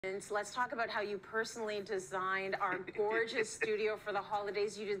Let's talk about how you personally designed our gorgeous studio for the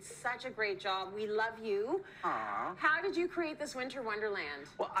holidays. You did such a great job. We love you. Aww. How did you create this winter wonderland?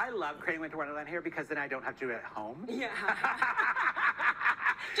 Well, I love creating winter wonderland here because then I don't have to do it at home. Yeah.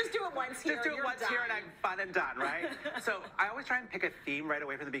 Just do it once here. Just do it once here and I'm fun and done, right? So I always try and pick a theme right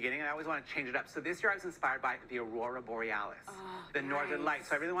away from the beginning, and I always want to change it up. So this year I was inspired by the Aurora Borealis, the Northern Lights.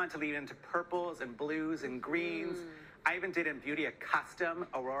 So I really wanted to lean into purples and blues and greens. I even did in beauty a custom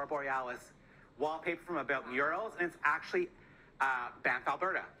Aurora Borealis wallpaper from About Murals, and it's actually Banff,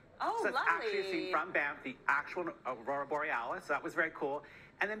 Alberta. Oh, so it's lovely. actually a scene from Banff, the actual Aurora Borealis. So that was very cool.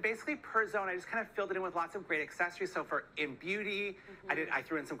 And then basically per zone, I just kind of filled it in with lots of great accessories. So for in beauty, I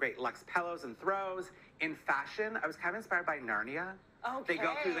threw in some great luxe pillows and throws. In fashion, I was kind of inspired by Narnia. Okay. They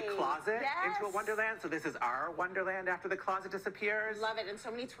go through the closet into a wonderland. So this is our wonderland after the closet disappears. Love it. And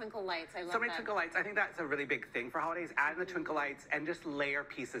so many twinkle lights. I love that. So many twinkle lights. I think that's a really big thing for holidays. Add in the twinkle lights and just layer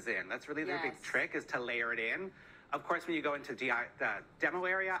pieces in. That's really the big trick, is to layer it in. Of course, when you go into the demo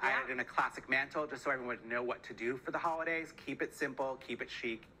area, I added in a classic mantle just so everyone would know what to do for the holidays. Keep it simple, keep it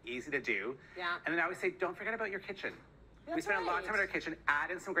chic, easy to do. Yeah. And then I always say, don't forget about your kitchen. We spend a lot of time in our kitchen.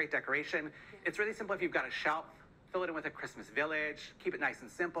 Add in some great decoration. It's really simple. If you've got a shelf, fill it in with a Christmas village. Keep it nice and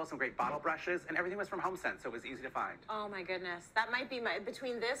simple. Some great bottle brushes, and everything was from HomeSense, so it was easy to find. Oh my goodness, that might be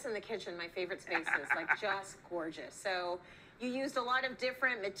between this and the kitchen, my favorite spaces. Like just gorgeous. So you used a lot of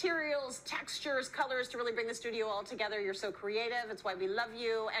different materials, textures, colors to really bring the studio all together. You're so creative. It's why we love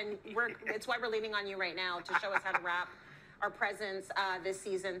you, and it's why we're leaning on you right now to show us how to wrap our presents this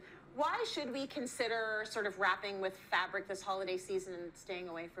season. Why should we consider sort of wrapping with fabric this holiday season and staying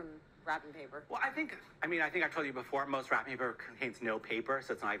away from wrapping paper? Well, I think I've told you before, most wrapping paper contains no paper,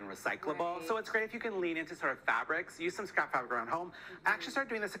 so it's not even recyclable. Right. So it's great if you can lean into sort of fabrics, use some scrap fabric around home. I actually started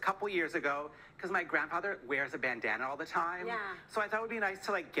doing this a couple years ago because my grandfather wears a bandana all the time. Yeah. So I thought it would be nice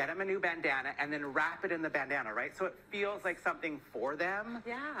to like get him a new bandana and then wrap it in the bandana, right? So it feels like something for them.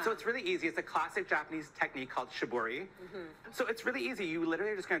 Yeah. So it's really easy. It's a classic Japanese technique called shibori. So it's really easy. You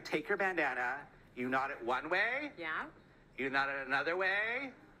literally are just going to take your bandana, you knot it one way, you knot it another way,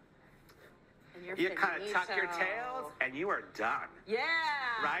 you kind of tuck your tails, and you are done. Yeah,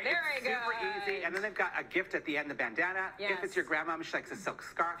 right? Very it's super easy. And then they've got a gift at the end, the bandana. Yes. If it's your grandmom, she likes a silk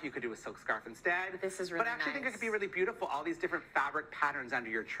scarf, you could do a silk scarf instead. This is really But I actually think it nice. could be really beautiful, all these different fabric patterns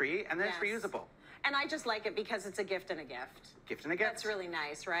under your tree, and then it's reusable. And I just like it because it's a gift and a gift. Gift and a gift. That's really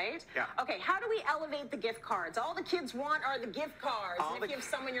nice, right? Yeah. Okay, how do we elevate the gift cards? All the kids want are the gift cards. And if you have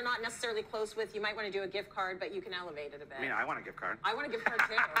someone you're not necessarily close with, you might want to do a gift card, but you can elevate it a bit. I mean, I want a gift card. I want a gift card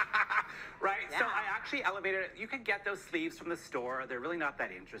too. Right? Yeah. So I actually elevated it. You can get those sleeves from the store. They're really not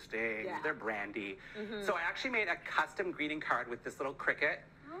that interesting. Yeah. They're brandy. So I actually made a custom greeting card with this little cricket.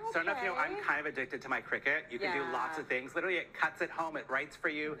 So I don't know if you know, I'm kind of addicted to my cricket. You can do lots of things. Literally, it cuts it home, it writes for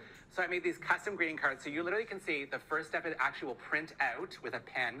you. So I made these custom greeting cards. So you literally can see the first step, it actually will print out with a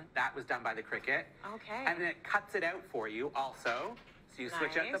pen. That was done by the cricket. Okay. And then it cuts it out for you also. So you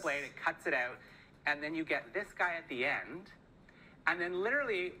switch out the blade, it cuts it out. And then you get this guy at the end. And then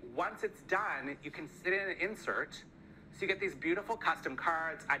literally, once it's done, you can sit in an insert. So you get these beautiful custom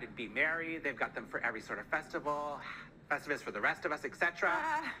cards. I did Be Merry. They've got them for every sort of festival. Festivus for the rest of us, etc.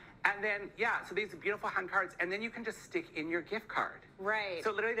 And then, so these beautiful hand cards, and then you can just stick in your gift card. Right.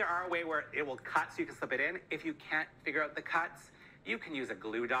 So literally there are a way where it will cut so you can slip it in. If you can't figure out the cuts, you can use a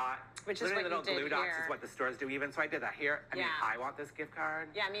glue dot. Which is what little you did glue dots here. is what the stores do even. So I did that here. I mean, I want this gift card.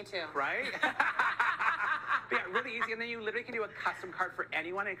 Yeah, me too. Right? But yeah, really easy. And then you literally can do a custom card for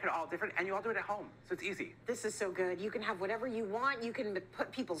anyone. And it could all different, and you all do it at home. So it's easy. This is so good. You can have whatever you want. You can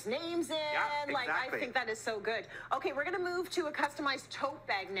put people's names in. Yeah, Like, I think that is so good. Okay, we're going to move to a customized tote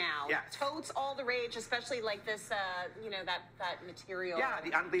bag now. Yes. Totes all the rage, especially like this, that material. Yeah,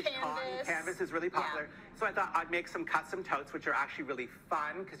 the unbleached cotton canvas is really popular. So I thought I'd make some custom totes, which are actually really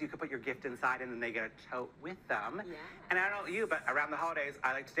fun because you could put your gift inside and then they get a tote with them. Yeah. And I don't know you, but around the holidays,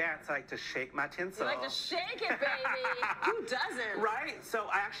 I like to dance. I like to shake my tinsel. You like to shake it, baby. Who doesn't? Right? So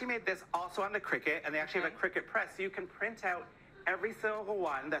I actually made this also on the Cricut, and they actually have a Cricut press. So you can print out every single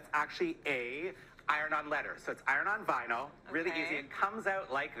one that's actually a iron-on letter. So it's iron-on vinyl, really easy. It comes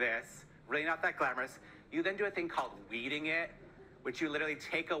out like this, really not that glamorous. You then do a thing called weeding it, which you literally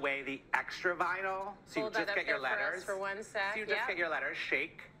take away the extra vinyl. So you just get your letters. For 1 sec. So you just get your letters,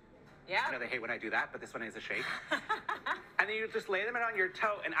 shake. Yeah. I know they hate when I do that, but this one is a shake. And then you just lay them on your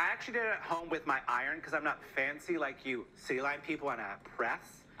toe. And I actually did it at home with my iron because I'm not fancy like you Cityline people on a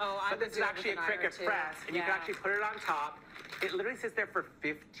press. Oh, but this is actually a Cricut press, and you can actually put it on top. It literally sits there for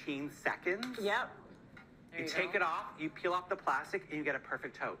 15 seconds. Yep. You take it off, you peel off the plastic, and you get a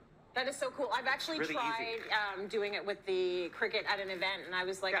perfect tote. That is so cool. I've actually Really tried doing it with the Cricut at an event, and I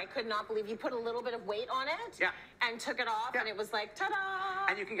was like, I could not believe you put a little bit of weight on it and took it off, and it was like, ta-da!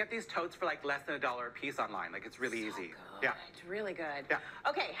 And you can get these totes for like less than $1 a piece online. Like, it's really easy. Good. Yeah. Really good. Yeah.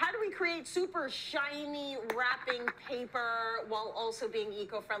 Okay, how do we create super shiny wrapping paper while also being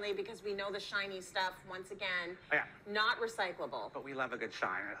eco-friendly? Because we know the shiny stuff, once again, not recyclable. But we love a good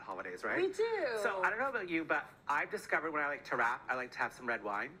shine at holidays, right? We do. So I don't know about you, but I've discovered when I like to wrap, I like to have some red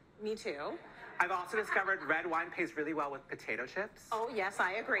wine. Me too. I've also discovered red wine pays really well with potato chips. Oh, yes,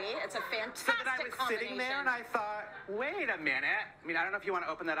 I agree. It's a fantastic So then I was sitting there and I thought, wait a minute. I mean, I don't know if you want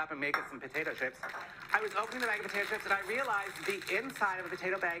to open that up and make us some potato chips. I was opening the bag of potato chips and I realized the inside of a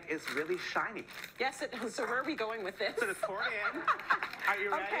potato bag is really shiny. Yes, it is. So where are we going with this? So just pour it in. Are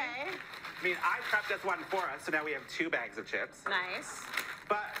you ready? Okay. I mean, I prepped this one for us, so now we have 2 bags of chips. Nice.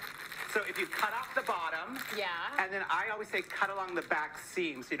 But, so if you cut off the bottom, and then I always say cut along the back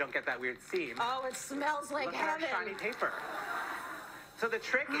seam so you don't get that weird seam. Oh, it smells like heaven. Look at our shiny paper. So the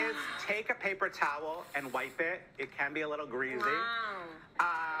trick is take a paper towel and wipe it. It can be a little greasy.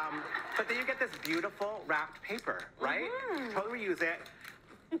 Wow. But then you get this beautiful wrapped paper, right? Totally reuse it.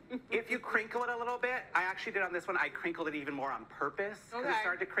 If you crinkle it a little bit, I actually did on this one, I crinkled it even more on purpose. Because it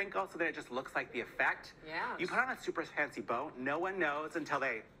started to crinkle so that it just looks like the effect. Yeah. You put on a super fancy bow, no one knows until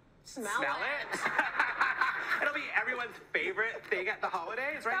they smell it. It'll be everyone's favorite thing at the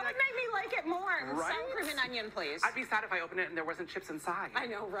holidays, right? That would make me like it more. Right? Sour cream and onion, please. I'd be sad if I opened it and there wasn't chips inside. I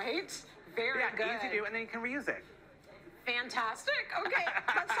know, right? Very good. Easy to do, and then you can reuse it. Fantastic. Okay,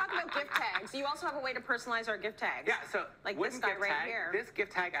 let's talk about gift tags. You also have a way to personalize our gift tags. Yeah, so like this guy right here. This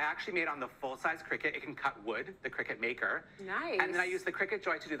gift tag I actually made on the full-size Cricut. It can cut wood, the Cricut Maker. Nice. And then I use the Cricut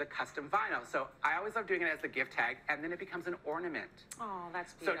Joy to do the custom vinyl. So I always love doing it as the gift tag, and then it becomes an ornament. Oh,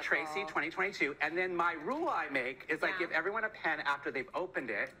 that's beautiful. So Tracy 2022. And then my rule I make is I give everyone a pen after they've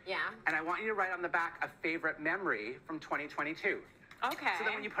opened it. Yeah. And I want you to write on the back a favorite memory from 2022. Okay. So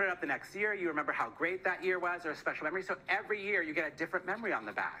then when you put it up the next year, you remember how great that year was or a special memory. So every year you get a different memory on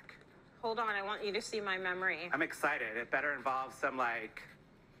the back. Hold on, I want you to see my memory. I'm excited. It better involve some like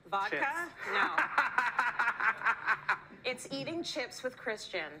vodka? Chips. No. It's eating chips with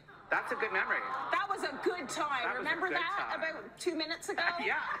Christian. That's a good memory. That was a good time. Remember that about 2 minutes ago?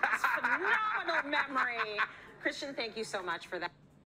 Yeah. It's a phenomenal memory. Christian, thank you so much for that.